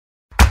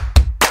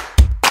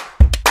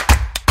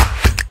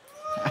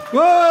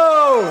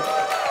Whoa!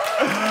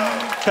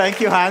 Thank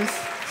you, Hans.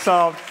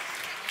 So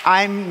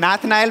I'm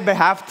Natnael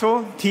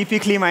Behabtu.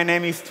 Typically, my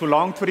name is too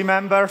long to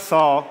remember,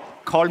 so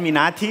call me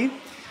Nati.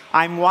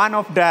 I'm one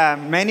of the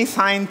many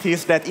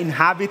scientists that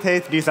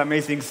inhabited this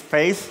amazing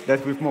space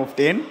that we've moved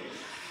in.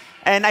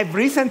 And I've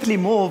recently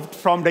moved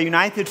from the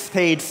United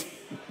States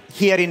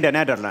here in the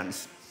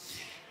Netherlands.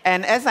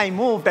 And as I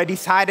moved, I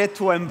decided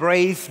to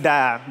embrace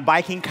the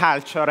biking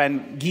culture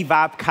and give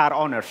up car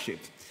ownership.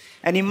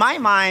 And in my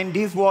mind,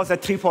 this was a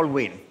triple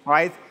win,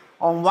 right?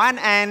 On one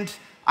end,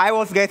 I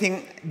was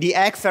getting the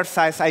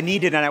exercise I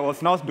needed and I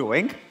was not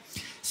doing.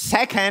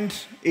 Second,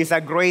 is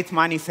a great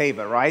money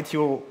saver, right?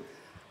 You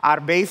are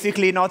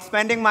basically not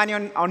spending money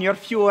on your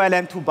fuel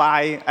and to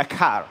buy a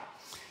car.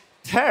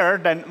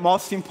 Third, and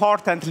most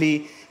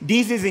importantly,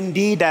 this is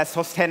indeed a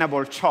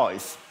sustainable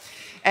choice.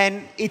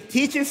 And it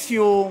teaches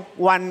you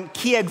one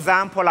key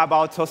example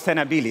about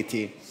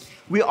sustainability.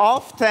 We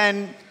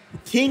often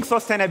think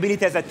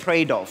sustainability as a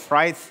trade-off,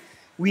 right?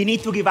 We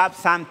need to give up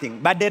something.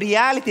 But the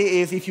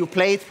reality is, if you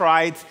play it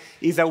right,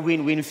 it's a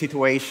win-win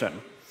situation.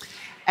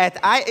 And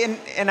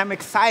I'm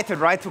excited,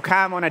 right, to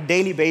come on a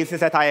daily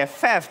basis at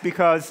IFF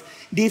because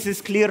this is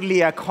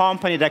clearly a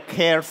company that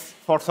cares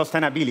for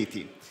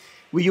sustainability.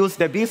 We use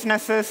the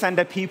businesses and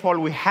the people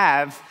we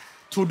have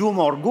to do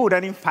more good.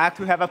 And in fact,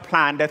 we have a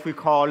plan that we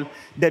call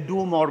the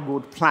Do More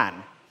Good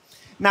plan.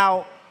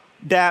 Now,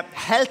 the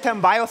Health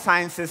and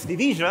Biosciences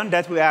division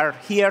that we are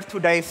here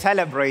today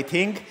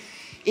celebrating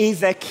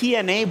is a key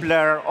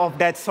enabler of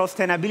that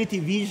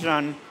sustainability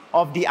vision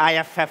of the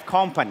IFF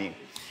company.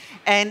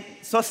 And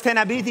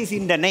sustainability is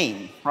in the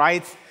name,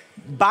 right?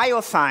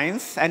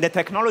 Bioscience and the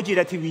technology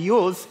that we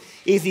use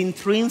is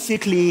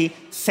intrinsically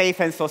safe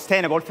and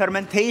sustainable.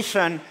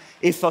 Fermentation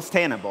is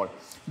sustainable.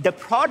 The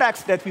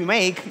products that we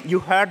make, you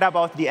heard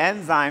about the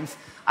enzymes,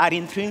 are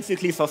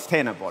intrinsically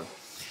sustainable.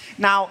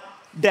 Now,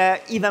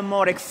 the even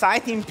more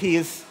exciting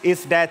piece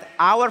is that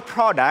our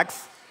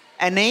products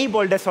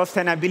enable the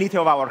sustainability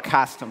of our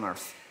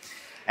customers.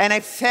 And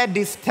I've said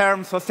this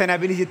term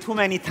sustainability too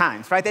many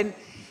times, right? And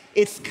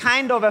it's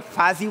kind of a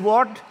fuzzy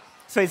word,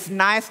 so it's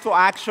nice to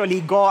actually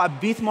go a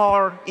bit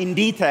more in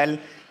detail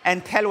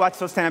and tell what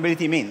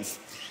sustainability means.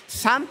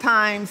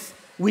 Sometimes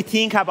we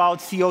think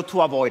about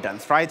CO2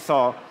 avoidance, right?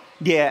 So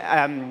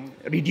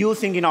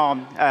reducing,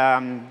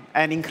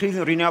 and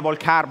increasing renewable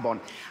carbon.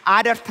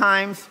 Other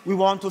times, we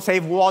want to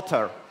save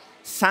water.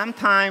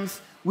 Sometimes,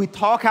 we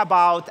talk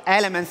about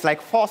elements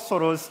like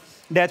phosphorus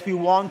that we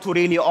want to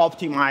really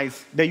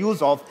optimize the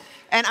use of.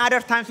 And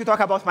other times, we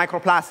talk about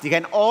microplastic.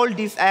 And all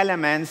these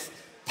elements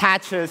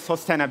touches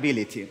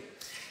sustainability.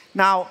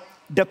 Now,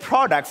 the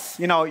products,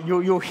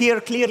 you hear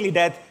clearly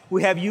that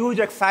we have huge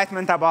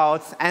excitement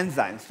about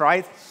enzymes,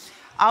 right?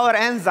 Our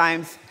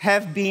enzymes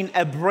have been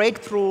a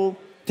breakthrough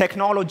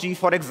technology,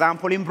 for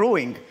example, in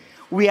brewing.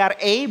 We are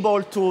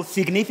able to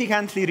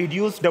significantly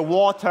reduce the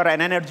water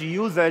and energy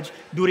usage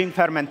during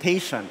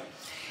fermentation.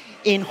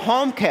 In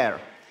home care,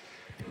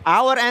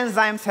 our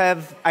enzymes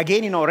have,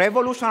 again,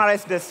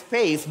 revolutionized the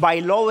space by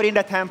lowering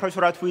the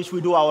temperature at which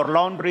we do our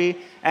laundry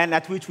and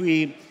at which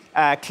we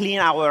clean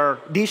our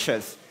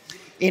dishes.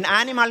 In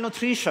animal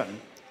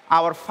nutrition,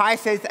 our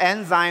phytate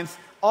enzymes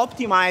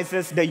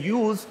optimizes the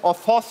use of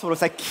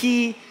phosphorus, a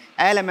key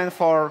element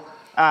for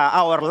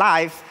our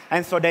life,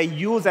 and so the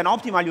use and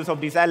optimal use of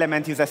this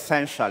element is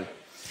essential.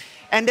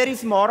 And there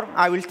is more,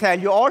 I will tell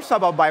you also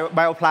about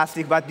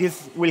bioplastic, but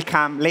this will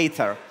come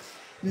later.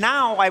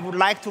 Now I would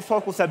like to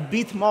focus a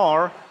bit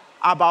more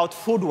about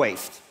food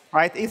waste,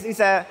 right? It's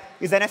an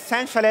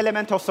essential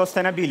element of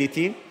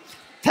sustainability.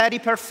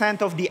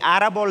 30% of the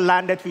arable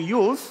land that we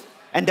use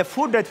and the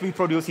food that we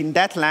produce in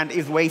that land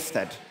is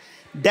wasted.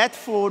 That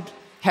food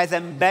has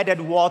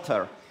embedded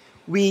water.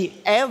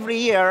 Every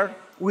year,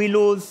 we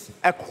lose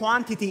a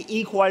quantity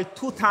equal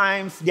 2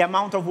 times the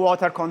amount of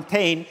water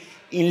contained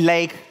in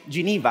Lake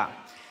Geneva.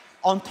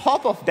 On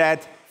top of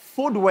that,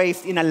 food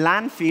waste in a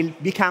landfill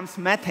becomes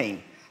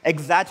methane,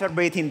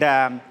 exacerbating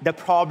the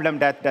problem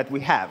that we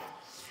have.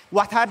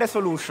 What are the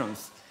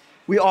solutions?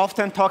 We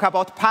often talk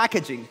about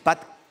packaging,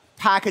 but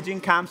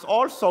packaging comes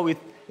also with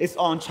its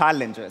own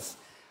challenges.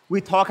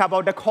 We talk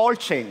about the cold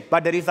chain,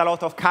 but there is a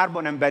lot of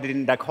carbon embedded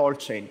in the cold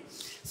chain.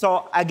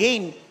 So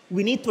again,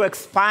 we need to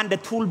expand the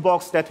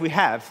toolbox that we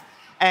have.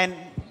 And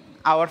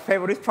our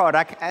favorite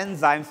product,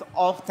 enzymes,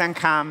 often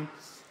come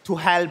to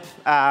help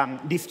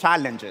these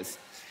challenges.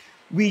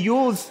 We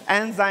use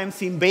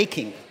enzymes in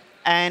baking,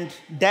 and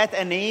that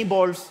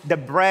enables the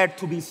bread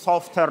to be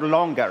softer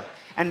longer.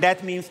 And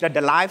that means that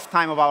the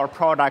lifetime of our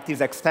product is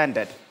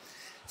extended.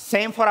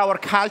 Same for our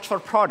culture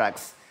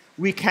products.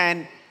 We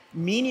can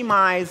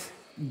minimize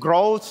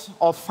growth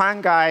of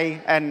fungi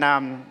and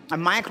a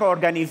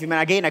microorganism, and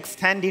again,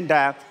 extending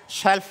the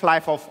shelf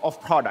life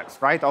of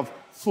products, right, of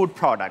food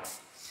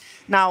products.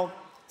 Now,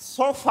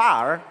 so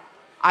far,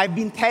 I've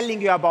been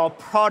telling you about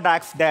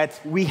products that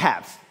we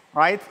have,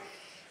 right?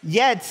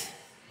 Yet,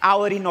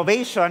 our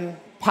innovation,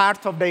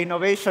 part of the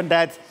innovation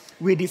that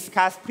we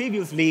discussed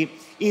previously,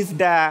 is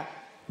the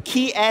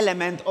key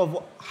element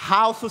of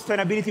how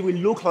sustainability will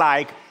look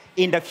like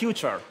in the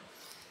future.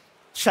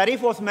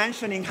 Sharif was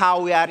mentioning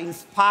how we are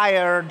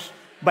inspired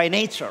by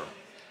nature.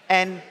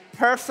 And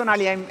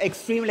personally, I'm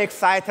extremely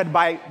excited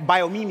by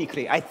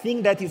biomimicry. I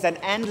think that is an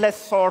endless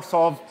source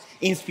of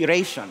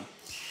inspiration.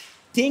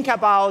 Think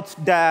about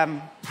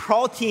the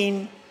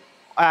protein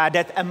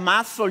that a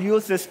mussel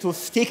uses to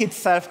stick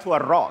itself to a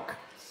rock.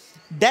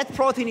 That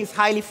protein is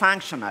highly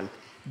functional.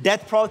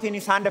 That protein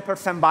is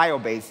 100%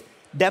 bio-based.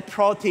 That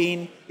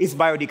protein is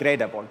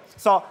biodegradable.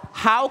 So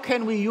how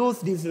can we use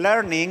this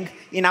learning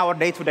in our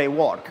day-to-day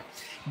work?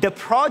 The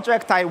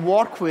project I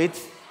work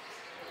with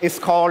is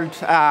called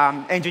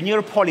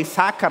Engineered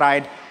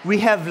Polysaccharide. We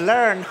have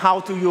learned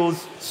how to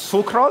use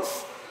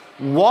sucrose,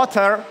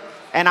 water,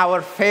 and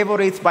our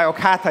favorite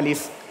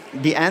biocatalyst,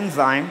 the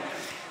enzyme,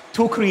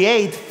 to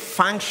create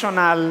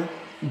functional,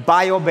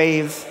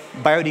 bio-based,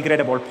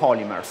 biodegradable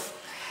polymers.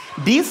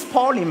 These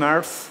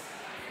polymers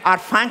are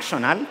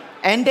functional,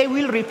 and they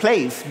will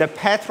replace the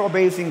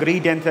petro-based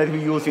ingredients that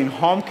we use in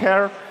home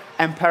care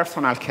and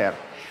personal care.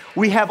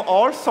 We have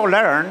also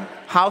learned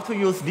how to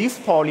use this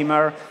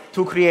polymer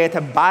to create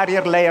a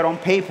barrier layer on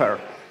paper,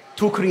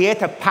 to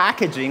create a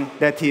packaging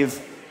that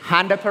is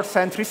 100%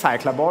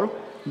 recyclable,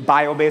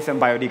 bio-based,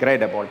 and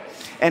biodegradable.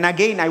 And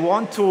again, I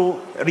want to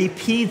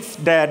repeat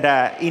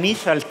the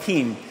initial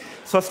theme.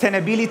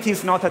 Sustainability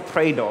is not a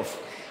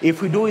trade-off.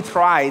 If we do it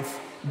right,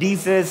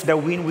 this is the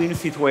win-win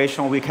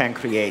situation we can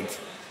create.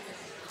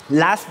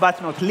 Last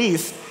but not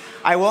least,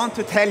 I want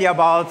to tell you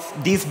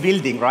about this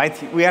building,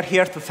 right? We are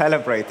here to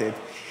celebrate it.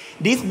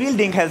 This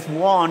building has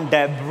won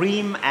the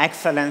BREEAM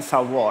Excellence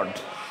Award.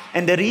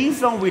 And the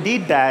reason we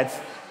did that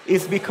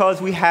is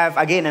because we have,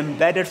 again,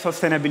 embedded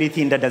sustainability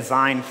in the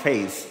design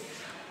phase.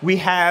 We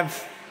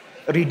have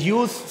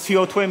reduced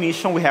CO2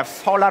 emission. We have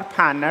solar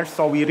panels,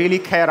 so we really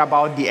care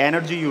about the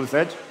energy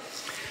usage.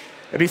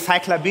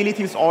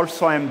 Recyclability is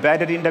also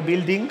embedded in the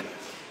building.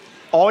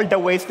 All the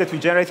waste that we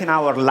generate in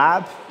our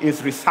lab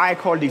is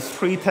recycled, is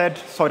treated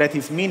so that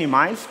it's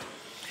minimized.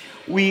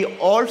 We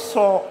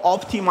also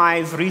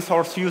optimize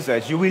resource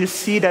usage. You will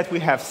see that we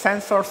have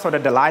sensors so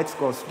that the lights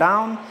goes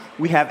down.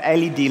 We have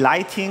LED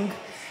lighting.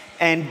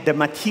 And the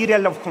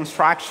material of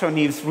construction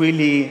is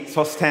really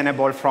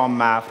sustainable from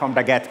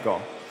the get-go.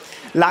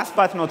 Last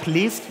but not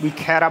least, we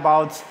care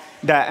about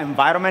the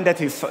environment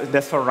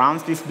that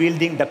surrounds this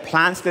building. The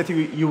plants that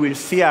you will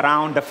see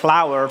around, the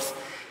flowers,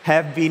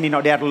 have been,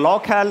 they are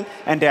local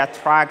and they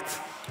attract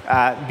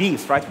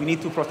bees, right? We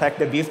need to protect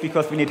the bees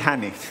because we need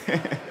honey.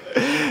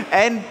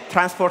 And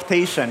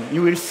transportation.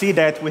 You will see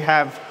that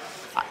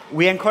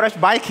we encourage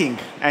biking.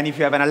 And if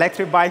you have an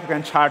electric bike, you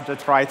can charge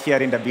it right here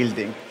in the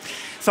building.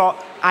 So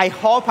I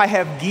hope I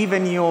have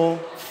given you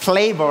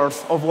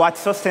flavors of what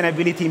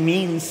sustainability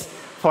means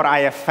for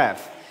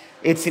IFF.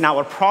 It's in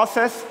our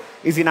process,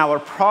 it's in our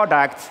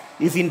product,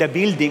 it's in the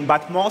building,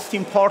 but most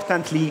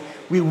importantly,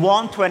 we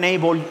want to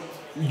enable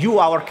you,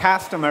 our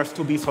customers,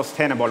 to be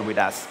sustainable with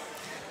us.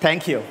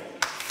 Thank you.